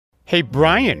Hey,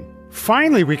 Brian,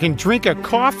 finally we can drink a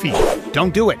coffee.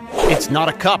 Don't do it. It's not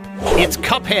a cup. It's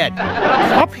Cuphead.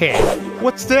 Cuphead?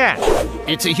 What's that?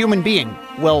 It's a human being.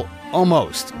 Well,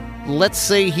 almost. Let's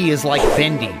say he is like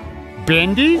Bendy.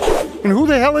 Bendy? And who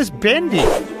the hell is Bendy?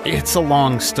 It's a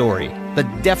long story, but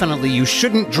definitely you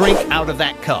shouldn't drink out of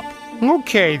that cup.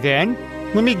 Okay, then.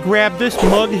 Let me grab this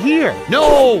mug here.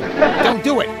 No! Don't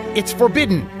do it. It's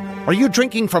forbidden. Are you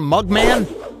drinking from Mugman?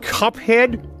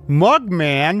 Cuphead?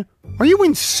 Mugman? Are you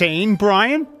insane,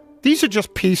 Brian? These are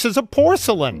just pieces of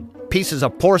porcelain. Pieces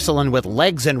of porcelain with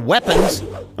legs and weapons.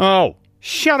 Oh,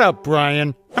 shut up,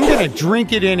 Brian. I'm gonna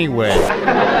drink it anyway.